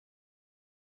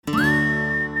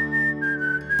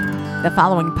The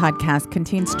following podcast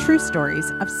contains true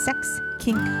stories of sex,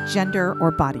 kink, gender,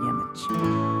 or body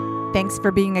image. Thanks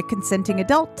for being a consenting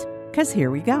adult, because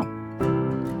here we go.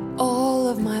 All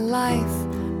of my life,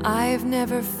 I've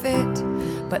never fit,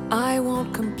 but I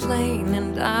won't complain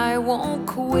and I won't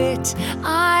quit.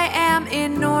 I am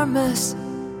enormous,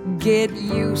 get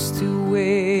used to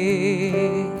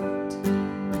it.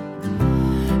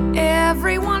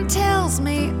 Everyone tells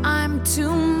me I'm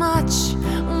too much.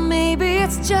 Maybe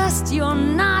it's just you're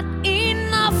not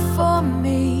enough for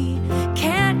me.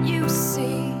 Can't you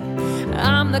see?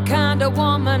 I'm the kind of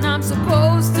woman I'm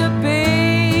supposed to be.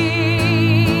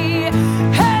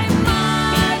 Hey,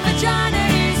 my vagina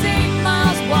is 8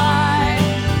 miles wide.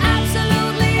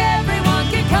 Absolutely everyone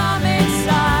can come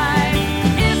inside.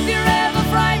 If you're ever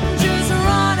frightened, just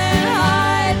run and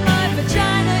hide. My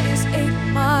vagina is 8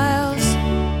 miles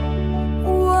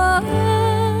wide.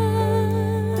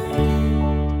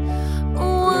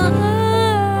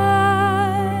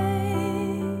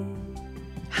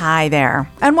 Hi there,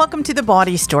 and welcome to the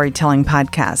Body Storytelling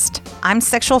Podcast. I'm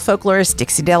sexual folklorist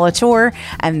Dixie Delatour,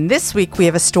 and this week we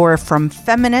have a story from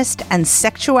feminist and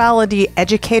sexuality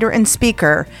educator and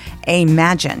speaker,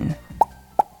 Imagine.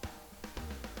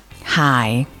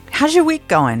 Hi, how's your week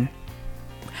going?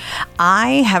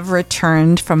 I have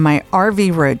returned from my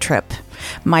RV road trip,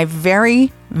 my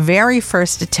very, very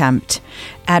first attempt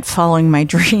at following my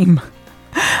dream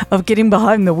of getting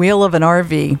behind the wheel of an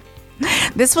RV.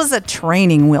 This was a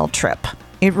training wheel trip.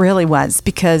 It really was,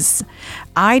 because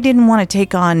I didn't want to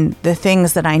take on the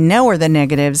things that I know are the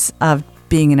negatives of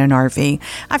being in an RV.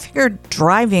 I figured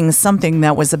driving something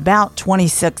that was about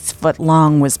 26 foot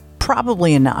long was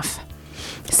probably enough.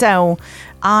 So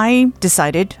I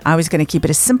decided I was going to keep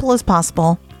it as simple as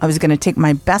possible. I was going to take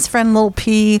my best friend, Lil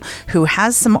P, who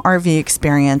has some RV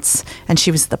experience, and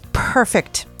she was the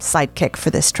perfect sidekick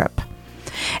for this trip.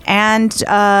 And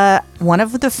one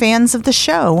of the fans of the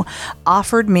show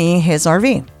offered me his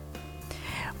RV.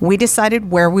 We decided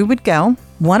where we would go.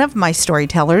 One of my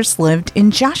storytellers lived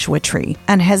in Joshua Tree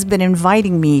and has been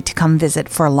inviting me to come visit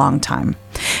for a long time.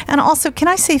 And also, can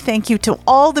I say thank you to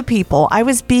all the people? I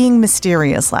was being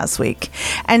mysterious last week,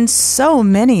 and so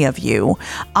many of you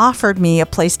offered me a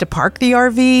place to park the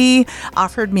RV,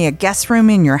 offered me a guest room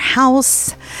in your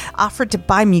house, offered to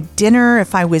buy me dinner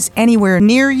if I was anywhere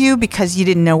near you because you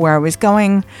didn't know where I was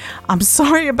going. I'm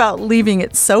sorry about leaving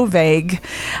it so vague.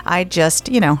 I just,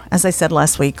 as I said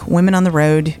last week, women on the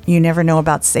road, you never know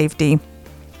about safety.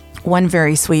 One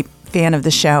very sweet fan of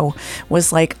the show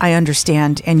was like, I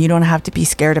understand, and you don't have to be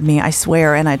scared of me, I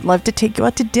swear, and I'd love to take you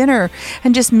out to dinner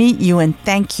and just meet you and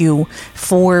thank you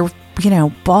for,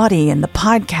 Body and the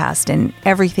podcast and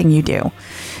everything you do.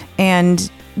 And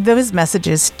those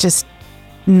messages just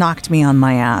knocked me on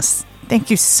my ass. Thank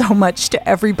you so much to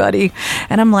everybody.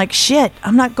 And I'm like, shit,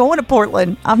 I'm not going to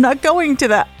Portland. I'm not going to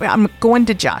that. I'm going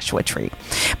to Joshua Tree.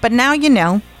 But now you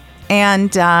know.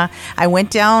 And I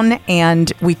went down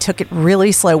and we took it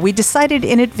really slow. We decided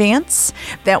in advance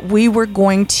that we were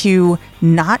going to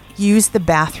not use the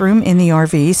bathroom in the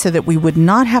RV so that we would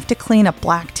not have to clean up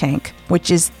black tank,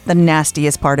 which is the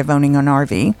nastiest part of owning an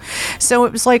RV. So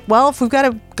it was like, well, if we've got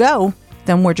to go,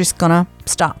 then we're just going to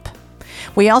stop.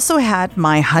 We also had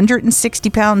my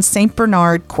 160-pound St.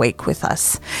 Bernard Quake with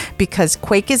us because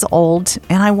Quake is old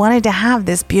and I wanted to have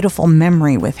this beautiful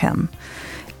memory with him.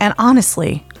 And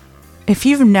honestly, if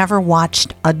you've never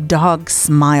watched a dog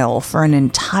smile for an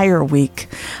entire week,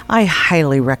 I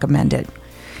highly recommend it.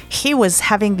 He was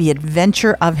having the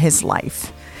adventure of his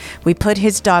life. We put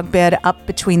his dog bed up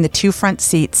between the two front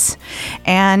seats,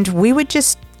 and we would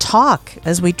just talk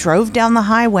as we drove down the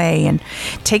highway and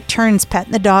take turns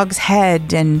petting the dog's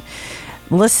head and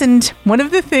listened. One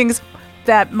of the things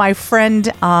that my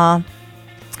friend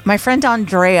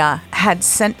Andrea had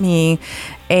sent me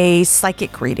a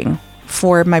psychic reading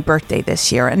for my birthday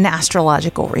this year, an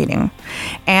astrological reading.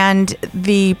 And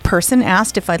the person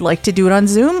asked if I'd like to do it on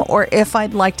Zoom or if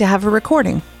I'd like to have a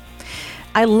recording.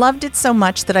 I loved it so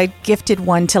much that I gifted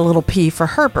one to Little P for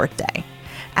her birthday.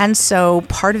 And so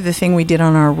part of the thing we did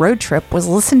on our road trip was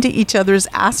listen to each other's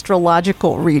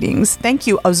astrological readings. Thank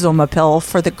you, Ozoma Pill,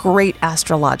 for the great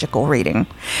astrological reading.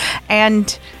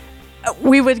 And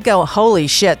we would go, holy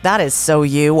shit, that is so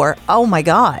you, or oh my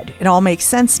God, it all makes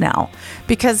sense now,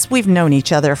 because we've known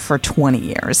each other for 20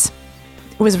 years.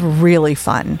 It was really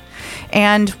fun.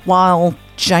 And while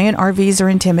giant RVs are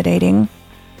intimidating,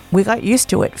 we got used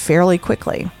to it fairly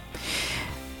quickly.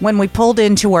 When we pulled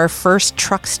into our first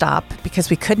truck stop,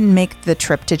 because we couldn't make the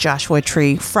trip to Joshua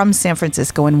Tree from San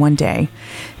Francisco in one day,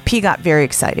 P got very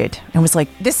excited and was like,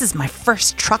 this is my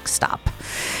first truck stop.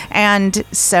 And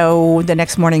so the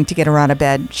next morning, to get her out of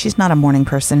bed, she's not a morning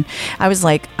person, I was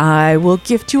like, I will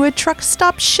gift you a truck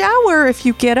stop shower if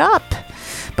you get up.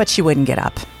 But she wouldn't get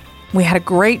up. We had a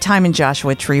great time in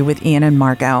Joshua Tree with Ian and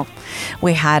Margot.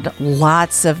 We had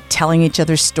lots of telling each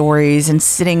other stories and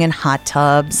sitting in hot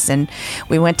tubs. And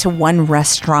we went to one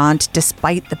restaurant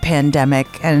despite the pandemic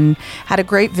and had a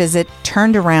great visit,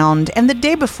 turned around. And the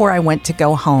day before I went to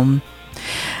go home,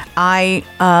 I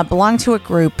belong to a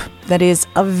group that is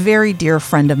a very dear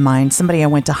friend of mine, somebody I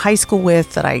went to high school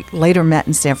with that I later met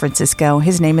in San Francisco.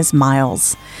 His name is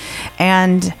Miles.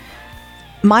 And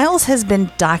Miles has been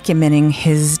documenting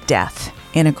his death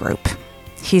in a group.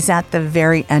 He's at the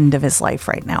very end of his life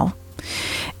right now.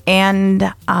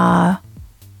 And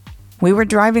we were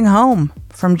driving home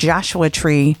from Joshua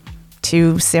Tree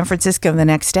to San Francisco the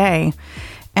next day.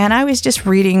 And I was just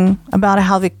reading about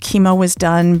how the chemo was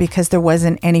done because there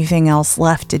wasn't anything else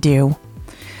left to do.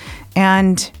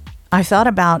 And I thought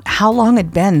about how long it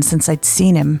had been since I'd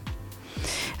seen him.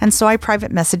 And so I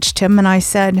private messaged him and I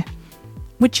said,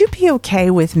 would you be okay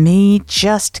with me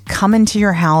just coming to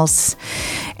your house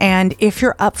and if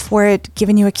you're up for it,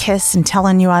 giving you a kiss and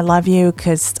telling you I love you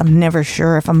because I'm never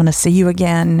sure if I'm going to see you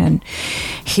again? And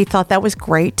he thought that was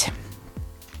great.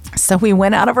 So we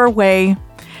went out of our way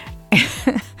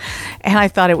and I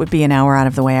thought it would be an hour out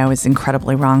of the way. I was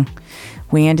incredibly wrong.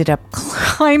 We ended up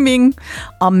climbing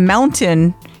a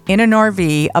mountain in an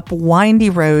RV up windy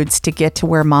roads to get to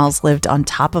where Miles lived on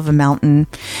top of a mountain.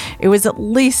 It was at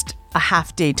least a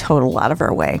half day total out of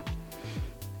our way.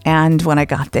 And when I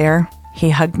got there, he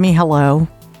hugged me hello.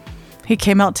 He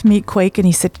came out to meet Quake and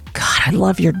he said, God, I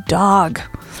love your dog.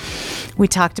 We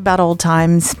talked about old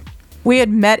times. We had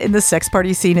met in the sex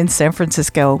party scene in San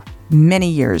Francisco many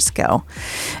years ago.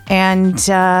 And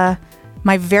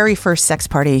my very first sex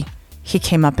party, he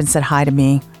came up and said hi to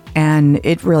me. And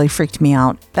it really freaked me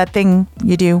out. That thing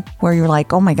you do where you're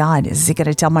like, oh my God, is he going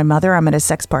to tell my mother I'm at a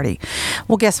sex party?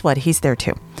 Well, guess what? He's there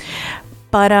too.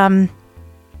 But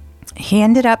he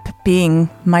ended up being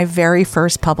my very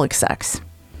first public sex.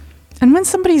 And when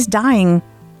somebody's dying,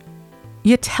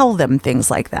 you tell them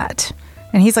things like that.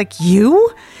 And he's like,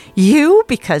 you?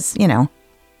 Because, you know,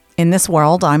 in this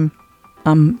world, I'm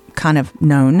kind of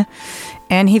known.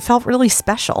 And he felt really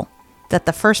special that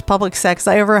the first public sex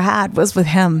I ever had was with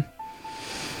him.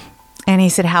 And he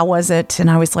said, how was it?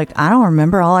 And I was like, I don't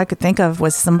remember. All I could think of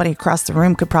was somebody across the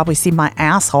room could probably see my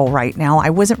asshole right now. I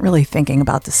wasn't really thinking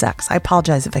about the sex. I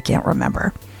apologize if I can't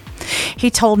remember. He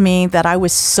told me that I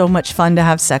was so much fun to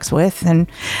have sex with.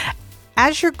 And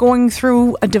as you're going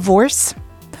through a divorce,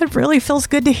 that really feels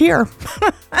good to hear.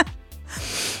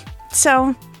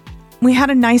 So we had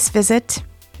a nice visit.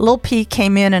 Lil P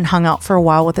came in and hung out for a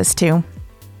while with us too.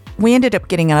 We ended up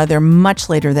getting out of there much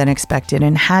later than expected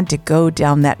and had to go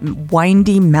down that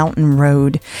windy mountain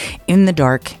road in the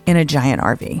dark in a giant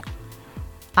RV.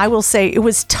 I will say it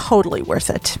was totally worth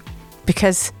it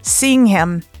because seeing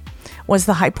him was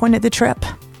the high point of the trip.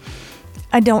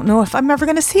 I don't know if I'm ever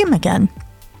going to see him again.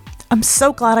 I'm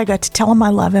so glad I got to tell him I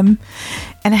love him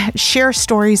and share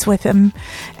stories with him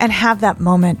and have that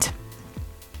moment.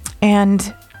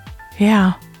 And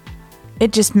yeah,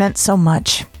 it just meant so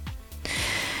much.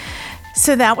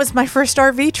 So that was my first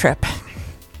RV trip.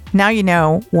 Now you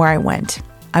know where I went.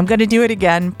 I'm going to do it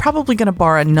again. Probably going to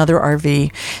borrow another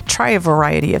RV, try a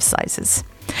variety of sizes.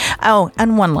 Oh,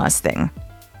 and one last thing.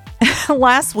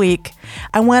 Last week,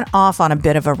 I went off on a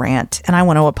bit of a rant, and I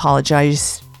want to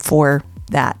apologize for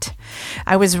that.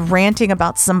 I was ranting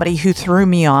about somebody who threw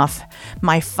me off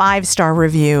my 5-star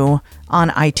review on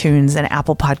iTunes and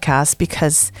Apple Podcasts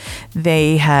because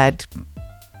they had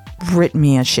written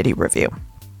me a shitty review.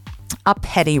 A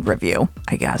petty review,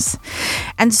 I guess.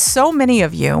 And so many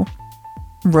of you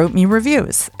wrote me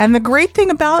reviews. And the great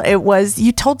thing about it was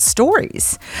you told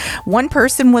stories. One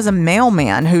person was a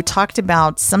mailman who talked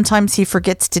about sometimes he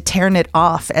forgets to turn it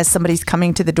off as somebody's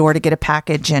coming to the door to get a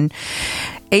package, and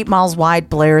 8 Miles Wide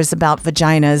blares about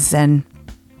vaginas, and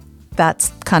that's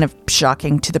kind of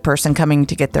shocking to the person coming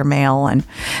to get their mail. And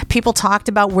people talked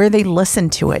about where they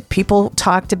listened to it. People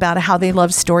talked about how they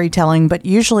love storytelling, but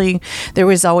usually there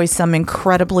was always some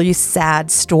incredibly sad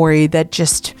story that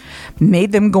just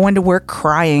made them go into work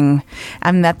crying,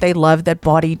 and that they love that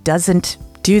Bawdy doesn't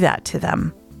do that to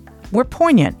them. We're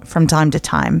poignant from time to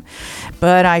time,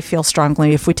 but I feel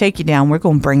strongly if we take you down, we're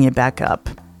going to bring you back up.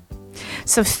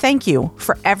 So thank you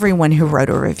for everyone who wrote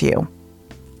a review.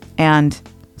 And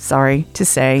sorry to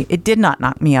say, it did not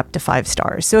knock me up to 5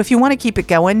 stars. So if you want to keep it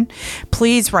going,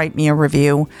 please write me a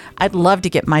review. I'd love to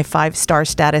get my 5-star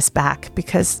status back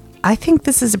because I think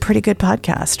this is a pretty good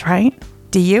podcast, right?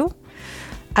 Do you?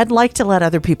 I'd like to let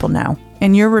other people know,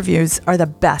 and your reviews are the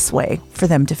best way for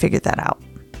them to figure that out.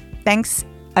 Thanks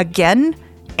again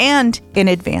and in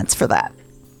advance for that.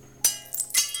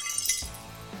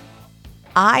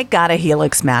 I got a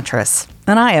Helix mattress,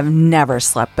 and I have never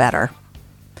slept better.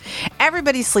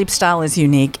 Everybody's sleep style is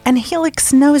unique, and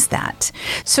Helix knows that,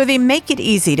 so they make it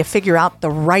easy to figure out the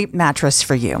right mattress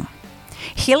for you.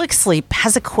 Helix Sleep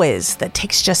has a quiz that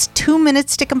takes just 2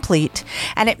 minutes to complete,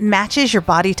 and it matches your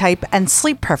body type and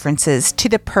sleep preferences to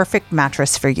the perfect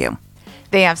mattress for you.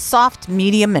 They have soft,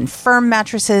 medium, and firm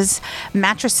mattresses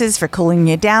for cooling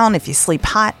you down if you sleep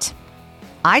hot.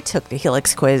 I took the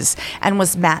Helix quiz and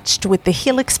was matched with the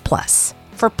Helix Plus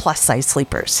for plus-size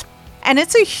sleepers. And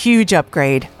it's a huge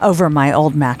upgrade over my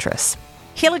old mattress.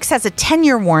 Helix has a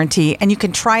 10-year warranty, and you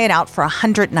can try it out for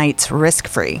 100 nights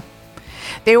risk-free.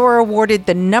 They were awarded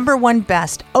the #1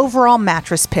 best overall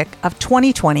mattress pick of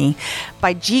 2020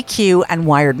 by GQ and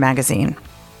Wired magazine.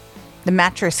 The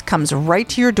mattress comes right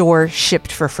to your door,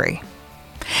 shipped for free.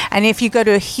 And if you go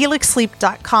to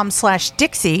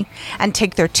helixsleep.com/Dixie and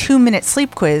take their 2-minute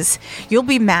sleep quiz, you'll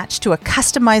be matched to a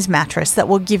customized mattress that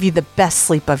will give you the best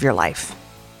sleep of your life.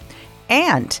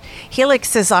 And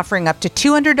Helix is offering up to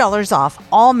 $200 off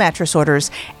all mattress orders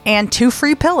and 2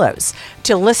 free pillows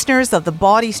to listeners of the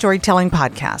Body Storytelling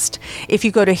Podcast if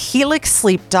you go to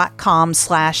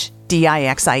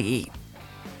helixsleep.com/DIXIE.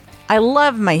 I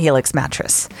love my Helix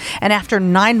mattress, and after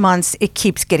 9 months, it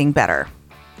keeps getting better.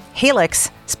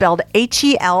 Helix, spelled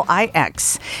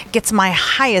HELIX, gets my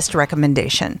highest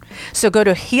recommendation. So go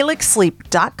to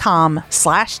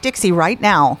helixsleep.com/Dixie right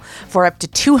now for up to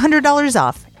 $200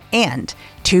 off and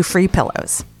 2 free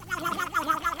pillows.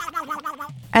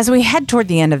 As we head toward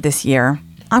the end of this year,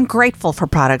 I'm grateful for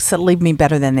products that leave me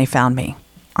better than they found me.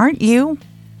 Aren't you?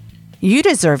 You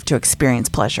deserve to experience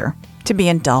pleasure, to be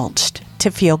indulged,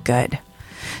 to feel good.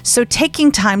 So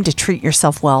taking time to treat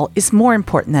yourself well is more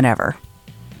important than ever.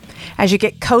 As you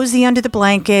get cozy under the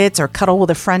blankets or cuddle with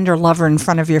a friend or lover in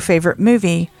front of your favorite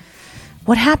movie,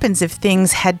 what happens if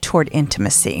things head toward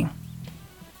intimacy?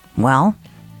 Well,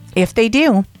 if they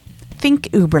do, think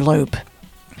Uberlube.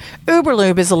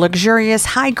 Uberlube is a luxurious,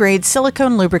 high-grade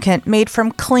silicone lubricant made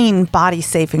from clean,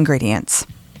 body-safe ingredients.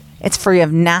 It's free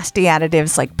of nasty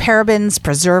additives like parabens,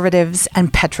 preservatives,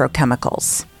 and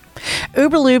petrochemicals.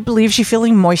 Uberlube leaves you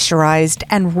feeling moisturized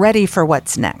and ready for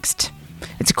what's next.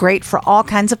 It's great for all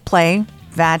kinds of play,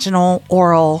 vaginal,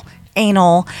 oral,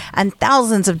 anal, and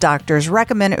thousands of doctors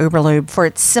recommend Uberlube for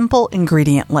its simple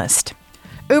ingredient list.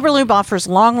 Uberlube offers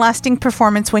long-lasting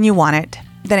performance when you want it,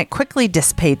 then it quickly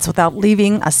dissipates without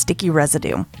leaving a sticky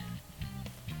residue.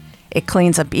 It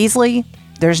cleans up easily,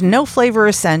 there's no flavor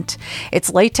or scent,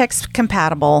 it's latex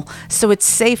compatible, so it's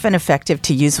safe and effective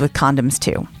to use with condoms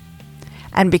too.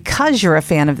 And because you're a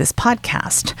fan of this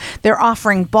podcast, they're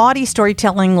offering Body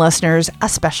Storytelling listeners a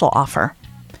special offer.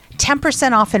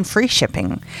 10% off and free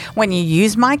shipping when you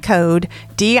use my code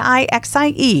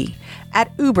DIXIE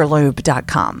at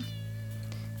uberlube.com.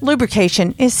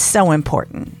 Lubrication is so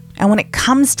important. And when it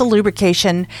comes to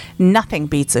lubrication, nothing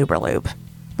beats Uberlube.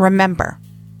 Remember,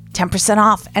 10%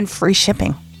 off and free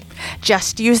shipping.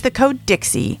 Just use the code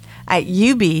Dixie at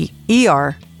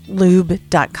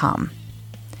uberlube.com.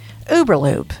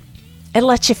 Uberlube. It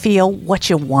lets you feel what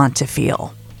you want to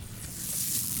feel.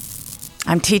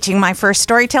 I'm teaching my first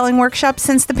storytelling workshop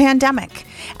since the pandemic,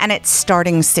 and it's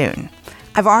starting soon.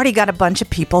 I've already got a bunch of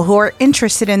people who are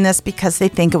interested in this because they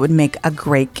think it would make a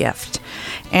great gift.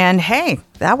 And hey,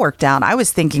 that worked out. I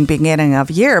was thinking beginning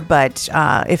of year, but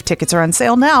if tickets are on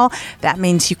sale now, that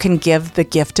means you can give the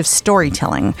gift of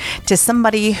storytelling to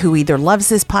somebody who either loves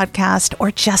this podcast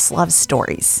or just loves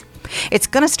stories. It's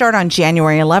going to start on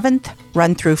January 11th,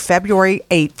 run through February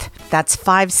 8th. That's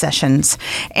 5 sessions.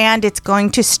 And it's going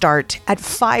to start at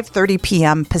 5:30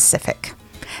 p.m. Pacific.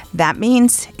 That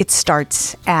means it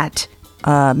starts at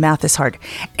math is hard.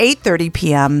 8:30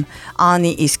 p.m. on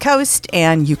the East Coast,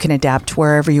 and you can adapt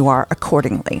wherever you are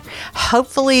accordingly.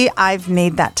 Hopefully, I've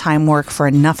made that time work for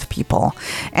enough people,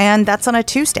 and that's on a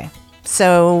Tuesday.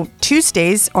 So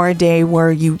Tuesdays are a day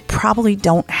where you probably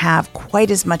don't have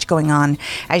quite as much going on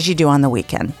as you do on the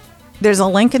weekend. There's a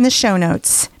link in the show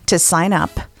notes to sign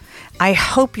up. I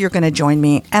hope you're going to join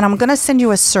me, and I'm going to send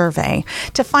you a survey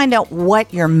to find out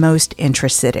what you're most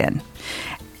interested in.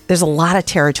 There's a lot of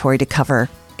territory to cover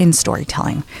in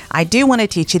storytelling. I do want to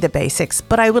teach you the basics,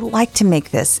 but I would like to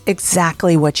make this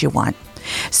exactly what you want.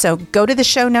 So go to the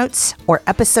show notes or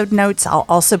episode notes. I'll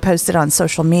also post it on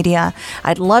social media.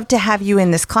 I'd love to have you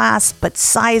in this class, but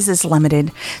size is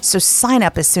limited, so sign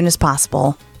up as soon as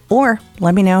possible. Or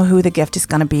let me know who the gift is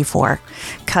going to be for,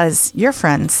 because your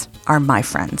friends are my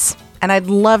friends. And I'd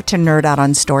love to nerd out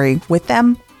on story with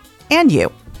them and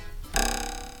you.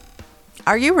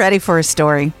 Are you ready for a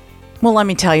story? Well, let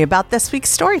me tell you about this week's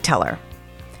storyteller.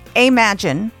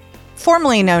 Imagine,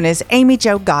 formerly known as Amy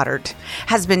Jo Goddard,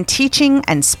 has been teaching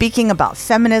and speaking about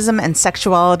feminism and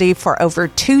sexuality for over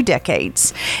 2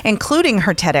 decades, including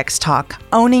her TEDx talk,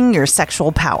 Owning Your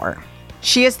Sexual Power.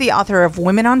 She is the author of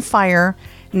Women on Fire,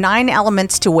 9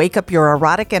 Elements to Wake Up Your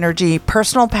Erotic Energy,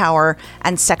 Personal Power,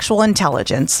 and Sexual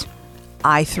Intelligence.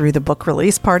 I threw the book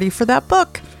release party for that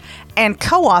book. And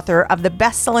co-author of the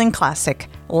best-selling classic,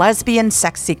 Lesbian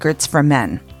Sex Secrets for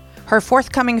Men. Her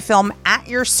forthcoming film, At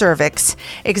Your Cervix,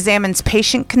 examines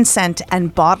patient consent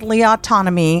and bodily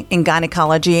autonomy in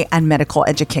gynecology and medical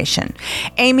education,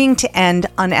 aiming to end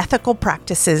unethical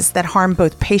practices that harm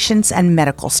both patients and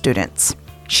medical students.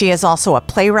 She is also a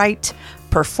playwright,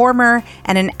 performer,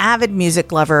 and an avid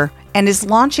music lover, and is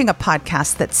launching a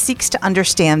podcast that seeks to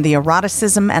understand the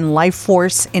eroticism and life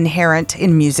force inherent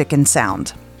in music and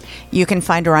sound. You can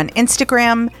find her on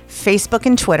Instagram, Facebook,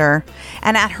 and Twitter,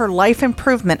 and at her life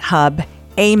improvement hub,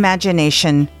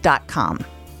 Aimagination.com.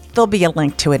 There'll be a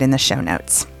link to it in the show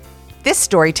notes. This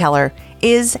storyteller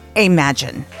is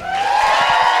Imagine.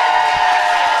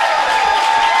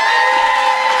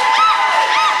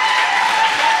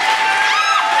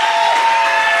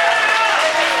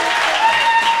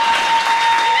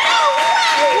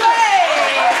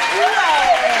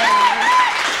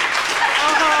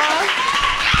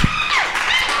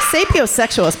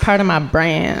 Sapiosexual is part of my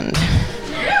brand.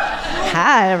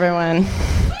 Hi, everyone.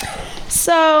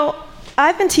 So,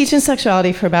 I've been teaching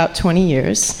sexuality for about 20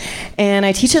 years, and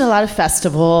I teach at a lot of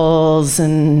festivals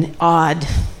and odd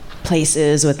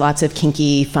places with lots of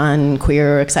kinky, fun,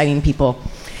 queer, exciting people.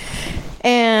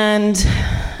 And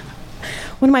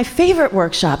one of my favorite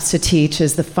workshops to teach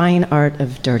is the fine art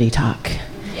of dirty talk.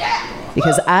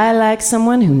 Because I like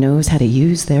someone who knows how to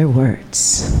use their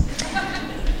words.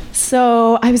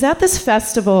 So I was at this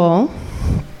festival,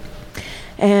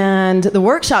 and the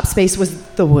workshop space was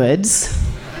the woods.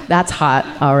 That's hot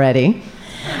already.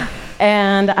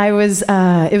 And it was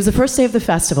the first day of the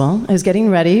festival. I was getting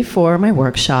ready for my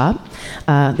workshop,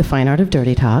 The Fine Art of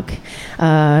Dirty Talk.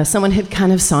 Someone had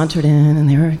kind of sauntered in, and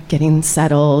they were getting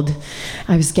settled.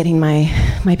 I was getting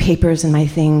my papers and my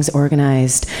things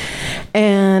organized.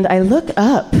 And I look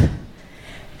up,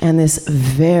 and this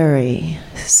very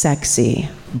sexy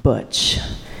butch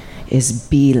is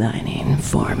beelining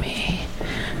for me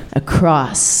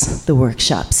across the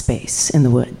workshop space in the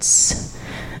woods.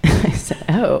 I said,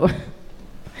 oh.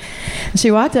 And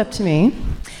she walked up to me,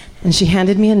 and she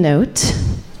handed me a note.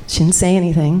 She didn't say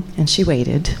anything, and she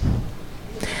waited.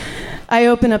 I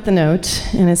open up the note,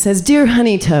 and it says, Dear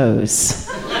Honey Toes.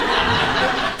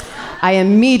 I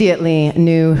immediately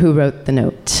knew who wrote the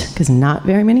note, because not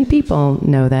very many people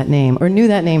know that name, or knew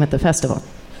that name at the festival.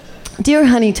 Dear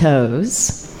Honey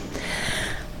Toes,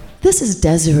 this is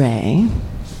Desiree.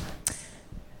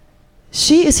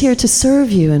 She is here to serve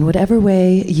you in whatever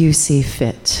way you see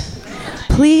fit.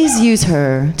 Please use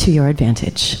her to your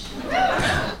advantage.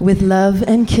 With love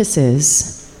and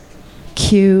kisses,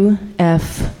 QFH.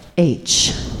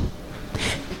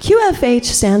 QFH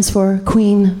stands for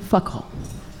Queen Fuckle.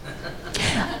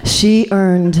 She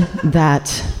earned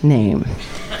that name.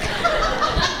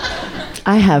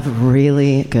 I have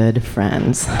really good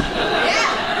friends.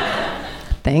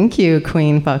 Thank you,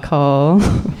 Queen Fuckhole.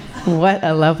 What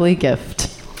a lovely gift.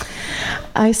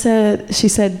 She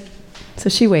said, so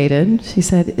she waited. She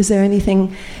said, is there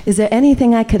anything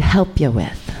I could help you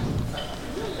with?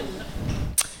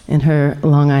 In her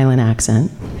Long Island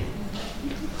accent.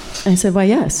 I said, well,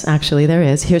 yes, actually there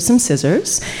is. Here's some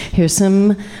scissors. Here's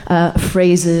some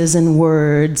phrases and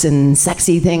words and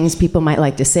sexy things people might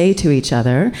like to say to each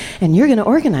other. And you're going to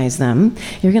organize them.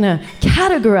 You're going to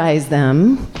categorize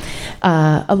them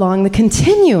along the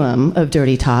continuum of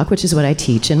dirty talk, which is what I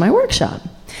teach in my workshop.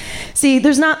 See,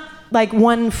 there's not like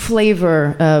one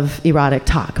flavor of erotic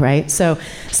talk, right? So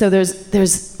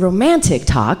there's romantic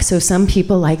talk. So some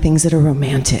people like things that are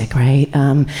romantic, right?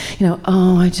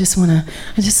 I just want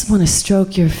to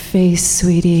stroke your face,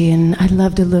 sweetie, and I'd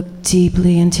love to look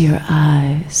deeply into your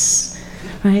eyes,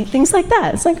 right? Things like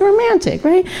that. It's like romantic,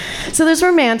 right? So there's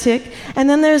romantic, and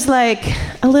then there's like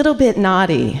a little bit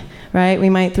naughty. Right? We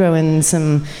might throw in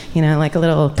some, like a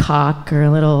little cock or a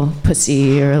little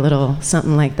pussy or a little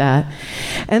something like that.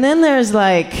 And then there's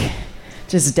like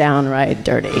just downright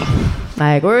dirty,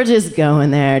 Like, we're just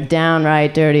going there,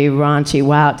 downright dirty, raunchy.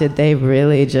 Wow, did they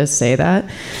really just say that?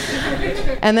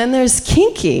 And then there's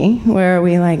kinky, where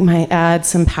we like might add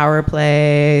some power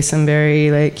play, some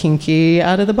very like kinky,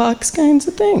 out of the box kinds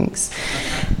of things.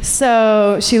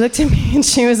 So she looked at me and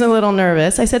she was a little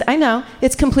nervous. I said, I know,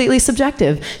 it's completely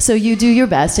subjective. So you do your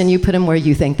best and you put them where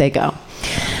you think they go.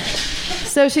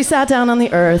 So she sat down on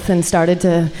the earth and started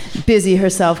to busy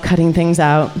herself cutting things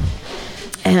out.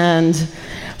 And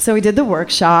so we did the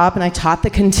workshop, and I taught the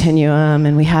continuum,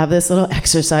 and we have this little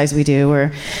exercise we do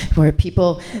where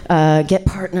people get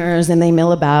partners and they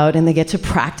mill about and they get to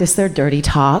practice their dirty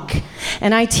talk.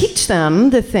 And I teach them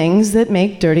the things that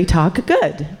make dirty talk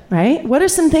good, right? What are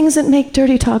some things that make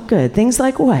dirty talk good? Things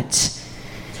like what?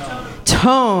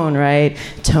 Tone, right?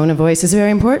 Tone of voice is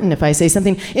very important. If I say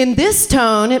something in this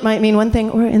tone, it might mean one thing,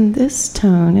 or in this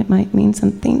tone, it might mean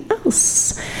something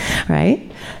else, right?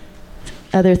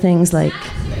 Other things like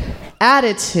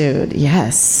attitude,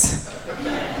 yes.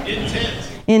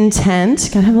 Intent,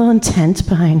 gotta have a little intent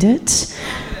behind it.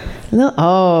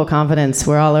 Confidence,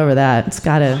 we're all over that. It's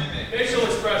gotta. Facial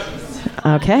expressions.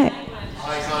 Okay.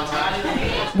 Eye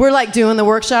contact. We're like doing the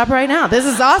workshop right now. This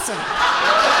is awesome.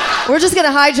 We're just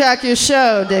gonna hijack your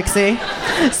show, Dixie.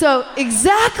 So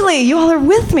exactly, you all are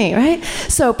with me, right?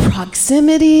 So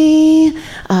proximity,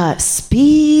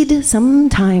 speed,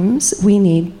 sometimes we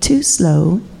need to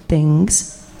slow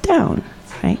things down,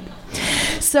 right?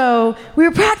 So we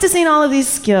were practicing all of these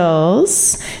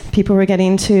skills. People were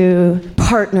getting to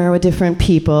partner with different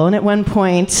people. And at one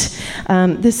point,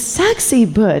 this sexy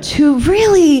butch who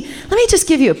really, let me just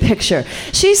give you a picture.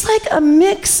 She's like a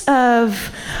mix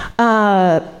of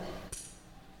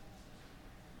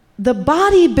the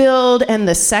body build and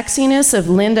the sexiness of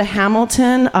Linda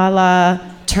Hamilton a la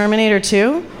Terminator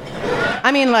 2.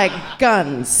 I mean, like,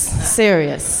 guns,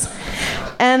 serious.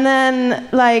 And then,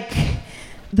 like,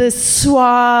 the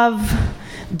suave,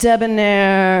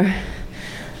 debonair,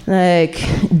 like,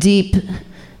 deep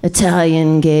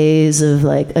Italian gaze of,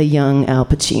 like, a young Al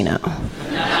Pacino.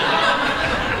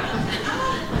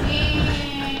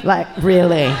 Like,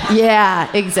 really? Yeah,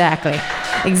 exactly.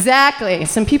 Exactly.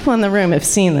 Some people in the room have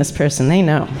seen this person. They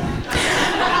know.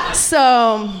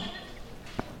 So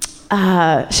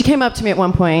she came up to me at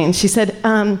one point and she said,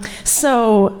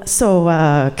 so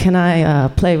can I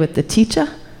play with the teacher?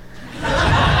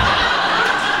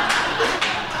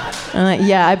 I'm like,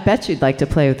 yeah, I bet you'd like to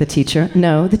play with the teacher.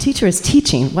 No, the teacher is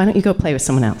teaching. Why don't you go play with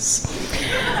someone else?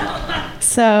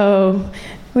 So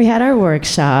we had our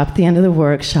workshop. At the end of the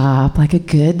workshop, like a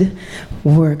good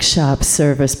workshop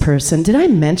service person. Did I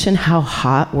mention how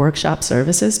hot workshop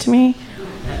service is to me?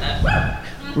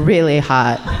 Really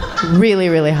hot. Really,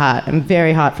 really hot. I'm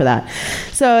very hot for that.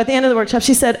 So at the end of the workshop,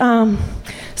 she said,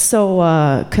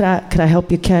 could I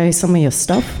help you carry some of your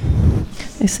stuff?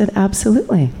 I said,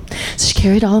 absolutely. So she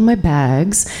carried all of my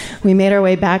bags. We made our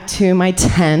way back to my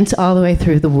tent all the way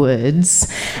through the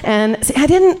woods. And see, I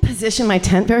didn't position my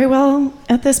tent very well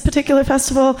at this particular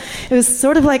festival. It was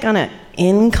sort of like on an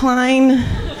incline.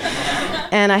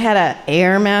 And I had an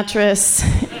air mattress.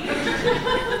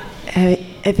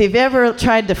 If you've ever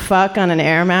tried to fuck on an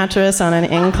air mattress on an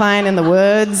incline in the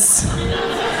woods,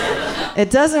 it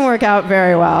doesn't work out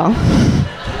very well.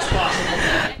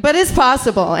 But it's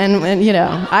possible, and you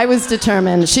know, I was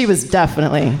determined. She was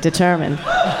definitely determined.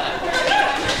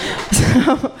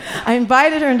 So I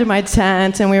invited her into my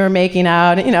tent, and we were making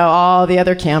out. You know, all the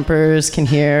other campers can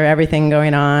hear everything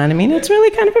going on. I mean, it's really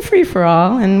kind of a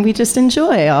free-for-all, and we just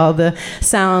enjoy all the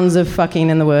sounds of fucking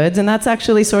in the woods, and that's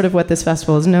actually sort of what this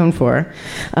festival is known for.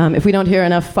 If we don't hear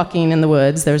enough fucking in the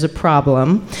woods, there's a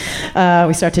problem.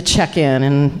 We start to check in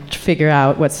and figure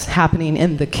out what's happening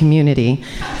in the community.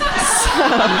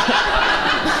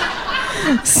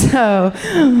 So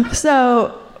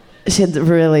she had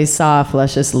really soft,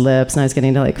 luscious lips, and I was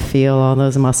getting to like feel all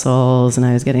those muscles, and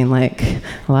I was getting like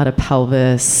a lot of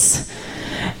pelvis,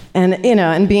 and you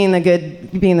know, and being the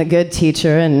good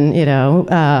teacher, and you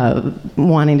know,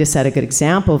 wanting to set a good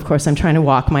example. Of course, I'm trying to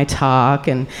walk my talk,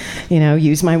 and you know,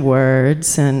 use my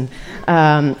words, and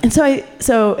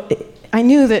so I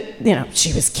knew that, you know,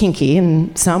 she was kinky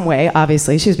in some way.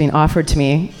 Obviously, she was being offered to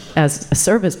me as a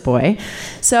service boy.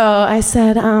 So I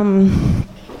said,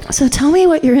 so tell me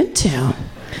what you're into.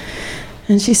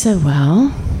 And she said,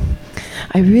 well,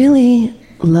 I really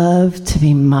love to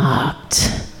be mocked.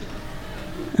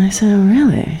 And I said, oh,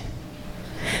 really?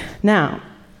 Now,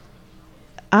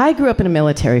 I grew up in a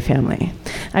military family.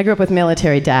 I grew up with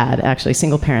military dad, actually,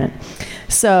 single parent.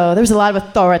 So there was a lot of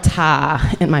authority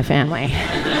in my family.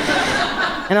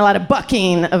 And a lot of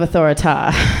bucking of authority.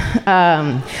 But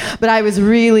I was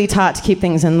really taught to keep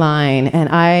things in line, and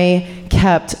I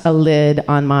kept a lid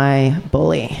on my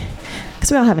bully.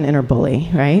 Because we all have an inner bully,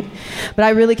 right? But I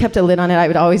really kept a lid on it. I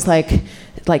would always like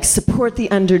support the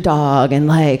underdog and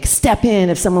like step in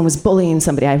if someone was bullying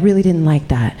somebody. I really didn't like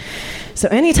that. So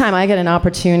anytime I get an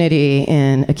opportunity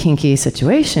in a kinky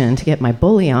situation to get my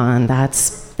bully on,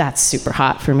 that's super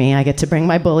hot for me. I get to bring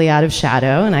my bully out of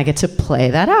shadow and I get to play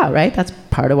that out, right? That's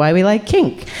part of why we like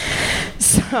kink.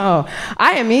 So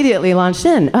I immediately launched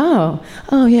in. Oh,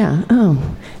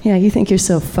 yeah, you think you're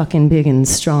so fucking big and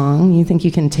strong. You think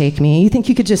you can take me. You think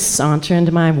you could just saunter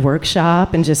into my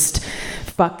workshop and just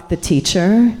fuck the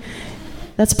teacher?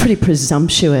 That's pretty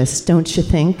presumptuous, don't you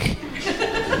think?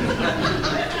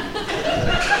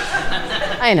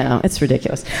 I know, it's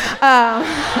ridiculous.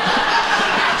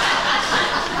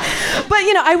 But,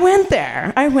 I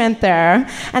went there,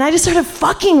 and I just started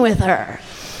fucking with her.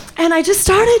 And I just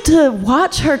started to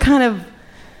watch her kind of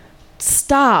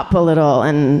stop a little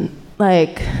and,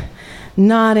 like,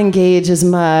 not engage as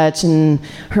much, and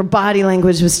her body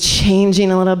language was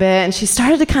changing a little bit, and she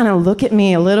started to kind of look at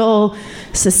me a little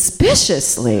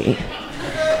suspiciously.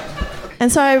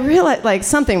 And so I realized, like,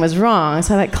 something was wrong.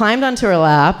 So I, like, climbed onto her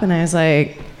lap, and I was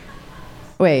like,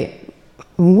 wait,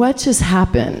 what just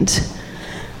happened?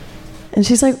 And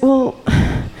she's like, well,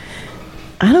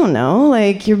 I don't know,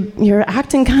 like, you're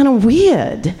acting kind of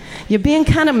weird. You're being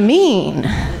kind of mean.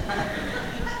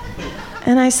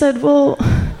 And I said, well,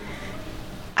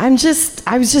 I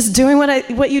was just doing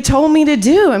what you told me to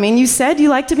do. I mean, you said you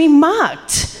like to be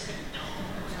mocked.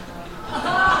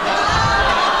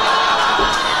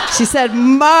 She said,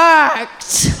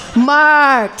 marked.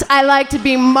 I like to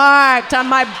be marked on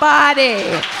my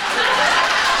body.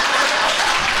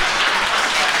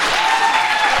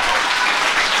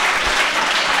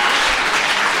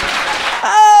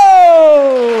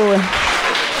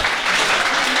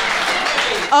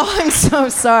 Oh, I'm so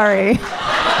sorry.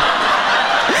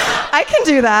 I can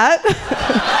do that.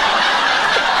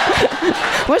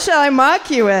 What shall I mock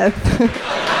you with?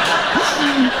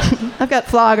 I've got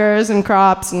floggers and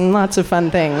crops and lots of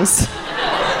fun things.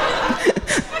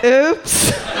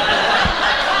 Oops.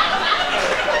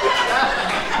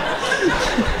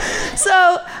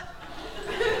 So,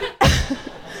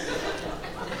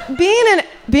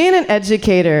 being an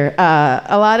educator,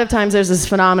 a lot of times there's this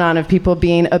phenomenon of people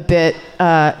being a bit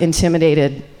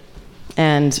intimidated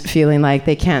and feeling like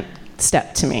they can't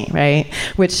step to me, right?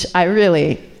 Which I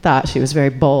really thought she was very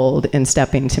bold in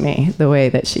stepping to me the way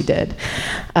that she did.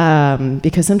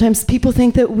 Because sometimes people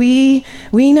think that we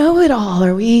know it all,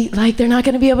 or they're not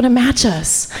going to be able to match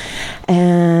us.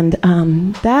 And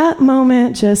that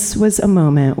moment just was a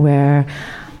moment where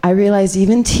I realized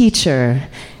even teacher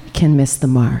can miss the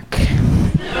mark.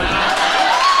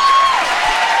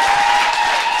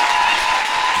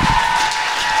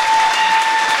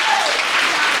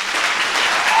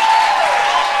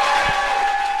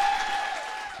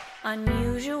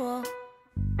 Unusual.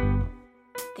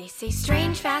 They say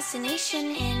strange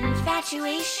fascination,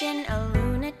 infatuation, a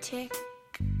lunatic.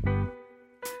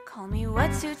 Call me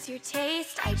what suits your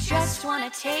taste, I just want a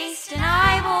taste. And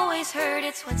I've always heard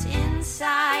it's what's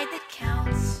inside that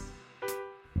counts.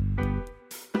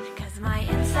 Cause my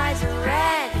insides are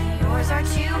red, and yours are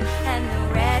too. And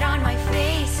the red on my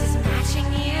face is matching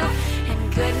you.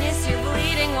 And goodness, you're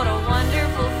bleeding, what a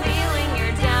wonderful feeling.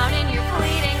 You're down and you're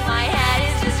pleading, my head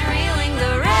is just reeling.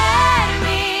 The red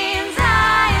means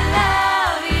I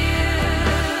love you.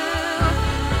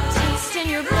 Taste in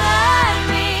your blood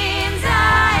means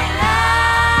I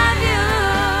love you.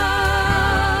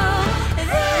 The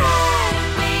red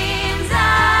means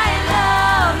I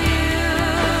love you.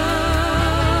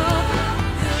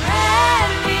 The red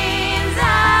means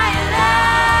I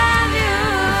love you.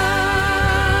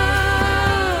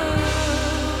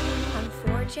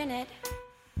 Unfortunate.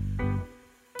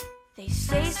 They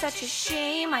say such a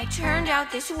shame I turned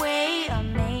out this way, a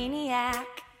maniac.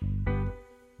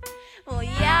 Well,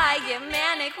 yeah, I get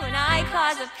manic when I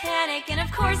cause a panic. And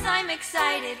of course I'm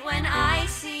excited when I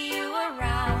see you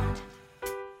around.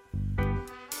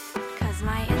 Cause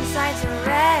my insides are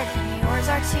red and yours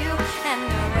are too. And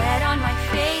the red on my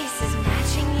face is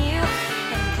matching you.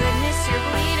 And goodness, you're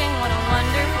bleeding, what a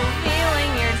wonderful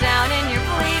feeling. You're down and you're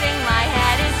bleeding, my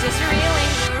head is just reeling.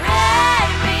 The red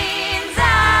means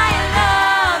I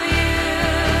love you.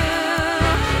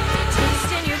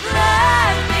 Taste in your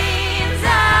blood means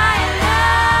I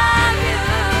love you.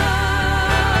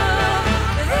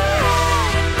 The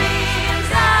red means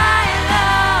I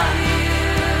love you.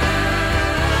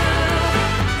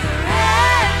 The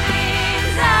red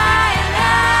means I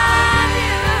love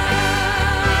you.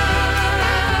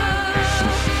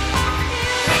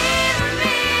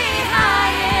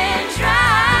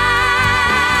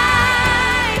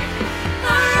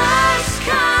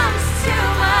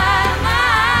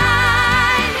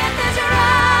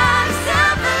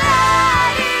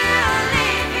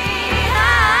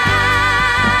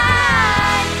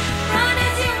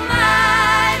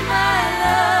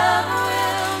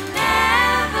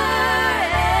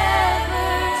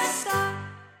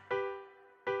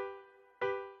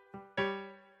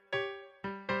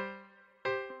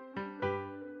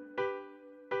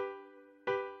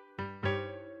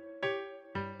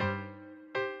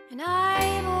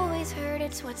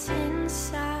 heart, it's what's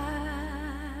inside.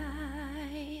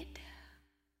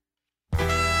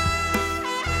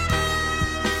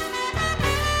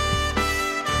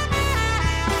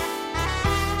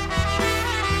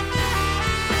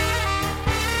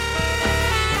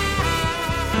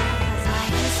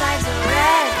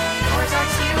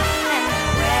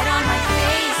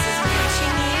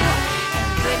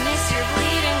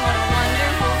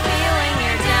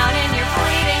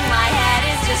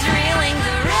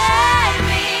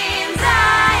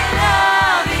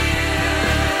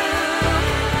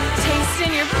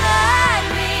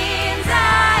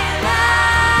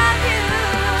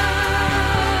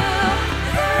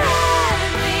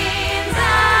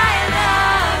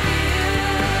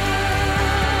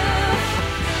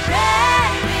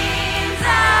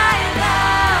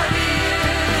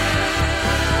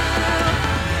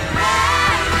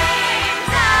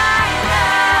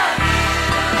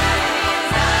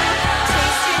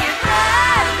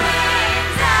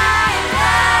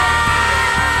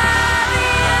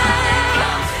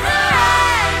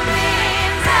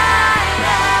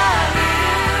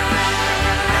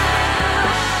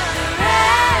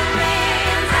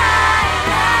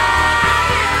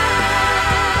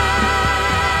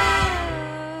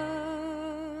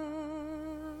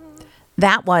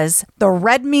 That was The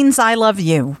Red Means I Love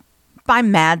You by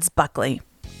Mads Buckley.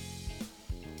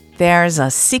 There's a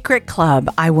secret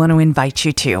club I want to invite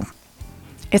you to.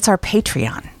 It's our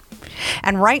Patreon.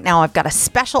 And right now I've got a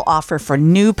special offer for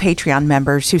new Patreon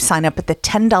members who sign up at the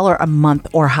 $10 a month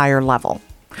or higher level.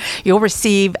 You'll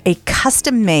receive a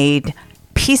custom-made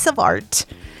piece of art.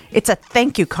 It's a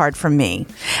thank you card from me.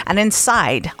 And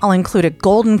inside, I'll include a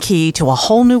golden key to a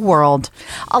whole new world,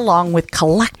 along with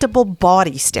collectible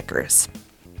body stickers.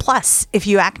 Plus, if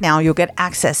you act now, you'll get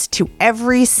access to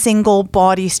every single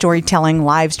Body Storytelling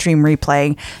live stream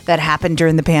replay that happened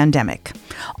during the pandemic.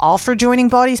 All for joining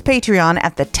Body's Patreon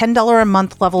at the $10 a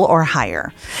month level or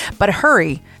higher. But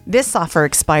hurry, this offer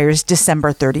expires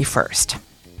December 31st.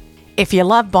 If you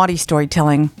love body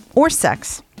storytelling or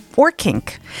sex, or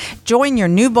kink, join your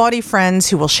new body friends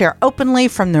who will share openly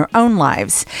from their own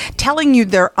lives, telling you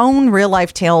their own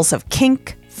real-life tales of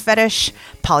kink, fetish,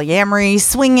 polyamory,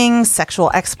 swinging, sexual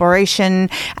exploration,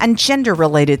 and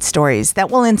gender-related stories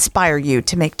that will inspire you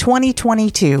to make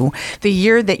 2022 the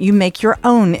year that you make your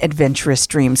own adventurous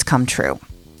dreams come true.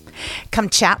 Come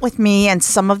chat with me and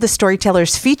some of the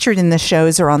storytellers featured in the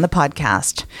shows or on the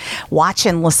podcast. Watch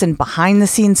and listen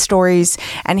behind-the-scenes stories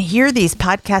and hear these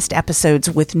podcast episodes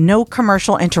with no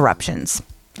commercial interruptions.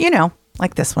 You know,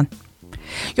 like this one.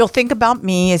 You'll think about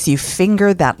me as you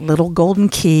finger that little golden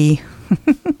key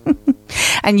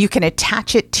and you can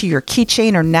attach it to your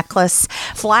keychain or necklace,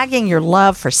 flagging your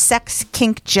love for sex,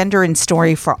 kink, gender, and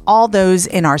story for all those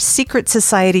in our secret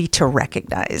society to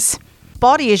recognize.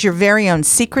 Body is your very own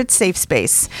secret safe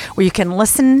space where you can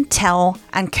listen, tell,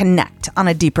 and connect on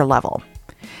a deeper level.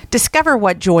 Discover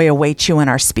what joy awaits you in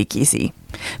our speakeasy.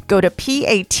 Go to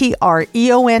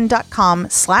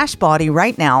patreon.com/body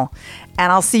right now,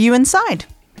 and I'll see you inside.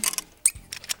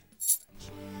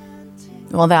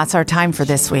 Well, that's our time for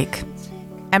this week.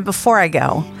 And before I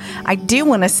go, I do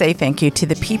want to say thank you to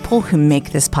the people who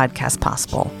make this podcast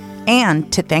possible.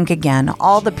 And to thank again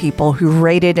all the people who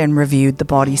rated and reviewed the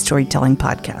Body Storytelling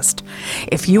Podcast.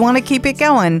 If you want to keep it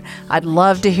going, I'd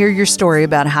love to hear your story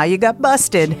about how you got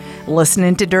busted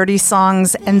listening to dirty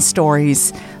songs and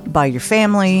stories by your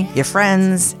family, your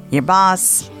friends, your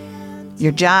boss,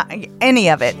 your job, any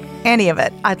of it.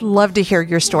 I'd love to hear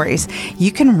your stories.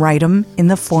 You can write them in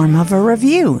the form of a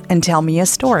review and tell me a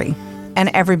story. And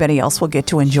everybody else will get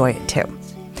to enjoy it too.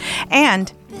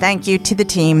 And thank you to the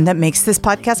team that makes this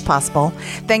podcast possible.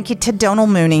 Thank you to Donal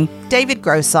Mooney, David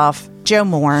Grossoff, Joe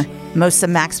Moore, Mosa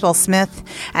Maxwell Smith,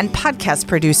 and podcast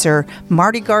producer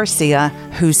Marty Garcia,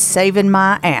 who's saving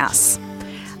my ass.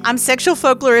 I'm sexual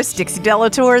folklorist Dixie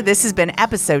Delatour. This has been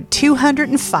episode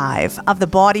 205 of the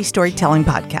Body Storytelling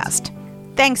Podcast.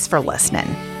 Thanks for listening.